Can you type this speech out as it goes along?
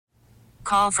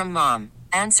Call from mom.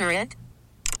 Answer it.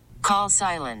 Call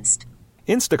silenced.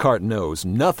 Instacart knows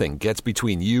nothing gets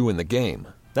between you and the game.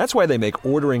 That's why they make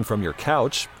ordering from your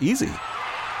couch easy.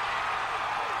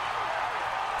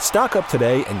 Stock up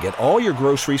today and get all your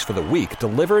groceries for the week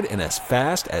delivered in as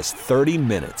fast as 30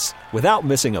 minutes without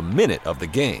missing a minute of the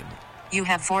game. You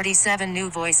have 47 new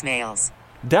voicemails.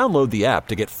 Download the app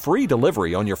to get free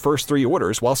delivery on your first 3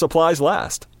 orders while supplies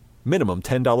last. Minimum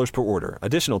 $10 per order.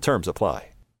 Additional terms apply.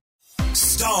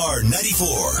 Star 94.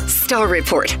 Star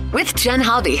Report with Jen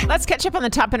Hobby. Let's catch up on the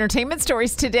top entertainment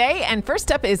stories today. And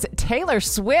first up is Taylor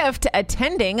Swift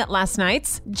attending last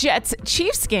night's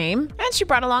Jets-Chiefs game. And she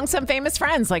brought along some famous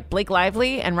friends like Blake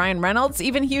Lively and Ryan Reynolds.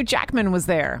 Even Hugh Jackman was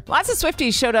there. Lots of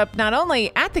Swifties showed up not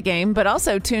only at the game, but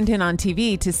also tuned in on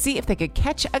TV to see if they could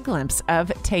catch a glimpse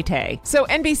of Tay-Tay. So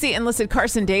NBC enlisted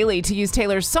Carson Daly to use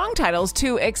Taylor's song titles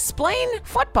to explain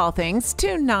football things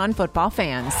to non-football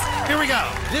fans. Here we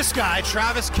go. This guy,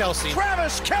 Travis Kelce.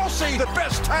 Travis Kelce, the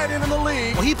best tight end in the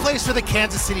league. Well, he plays for the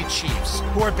Kansas City Chiefs,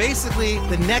 who are basically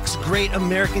the next great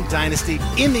American dynasty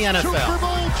in the NFL. Super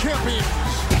Bowl champions.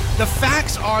 The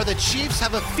facts are the Chiefs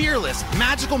have a fearless,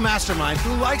 magical mastermind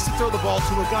who likes to throw the ball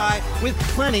to a guy with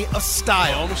plenty of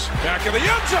style. Back in the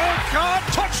end zone, caught,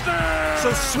 touchdown!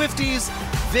 So Swifties,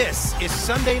 this is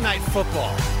Sunday Night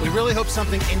Football. We really hope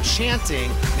something enchanting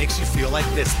makes you feel like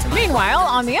this tonight. Meanwhile,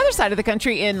 on the other side of the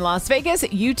country in Las Vegas,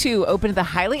 U2 opened the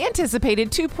highly anticipated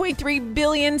 $2.3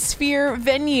 billion Sphere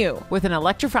venue with an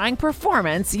electrifying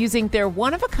performance using their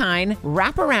one-of-a-kind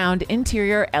wraparound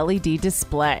interior LED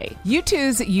display.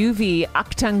 U2's UV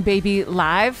Achtung Baby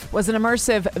Live was an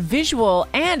immersive visual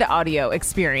and audio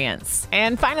experience.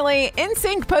 And finally,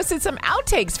 NSYNC posted some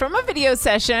outtakes from a video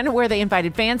session where they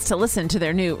invited fans to listen to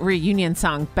their new reunion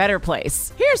song, Better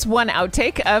Place. Here's one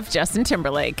outtake of Justin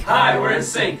Timberlake. Hi, we're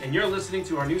NSYNC, and you're listening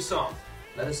to our new song.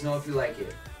 Let us know if you like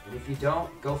it. And if you don't,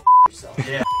 go f*** yourself.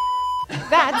 Yeah.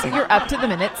 That's your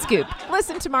up-to-the-minute scoop.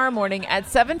 Listen tomorrow morning at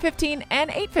 7:15 and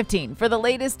 8:15 for the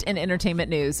latest in entertainment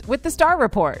news with the Star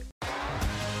Report.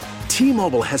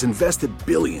 T-Mobile has invested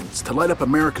billions to light up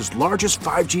America's largest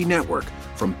 5G network,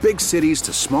 from big cities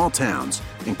to small towns,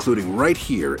 including right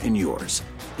here in yours.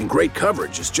 And great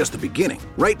coverage is just the beginning.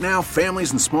 Right now,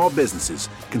 families and small businesses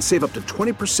can save up to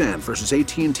 20% versus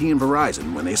AT&T and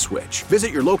Verizon when they switch.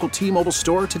 Visit your local T-Mobile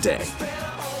store today.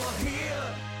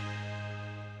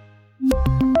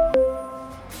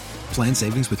 Plan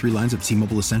savings with 3 lines of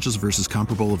T-Mobile Essentials versus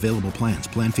comparable available plans.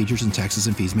 Plan features and taxes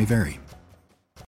and fees may vary.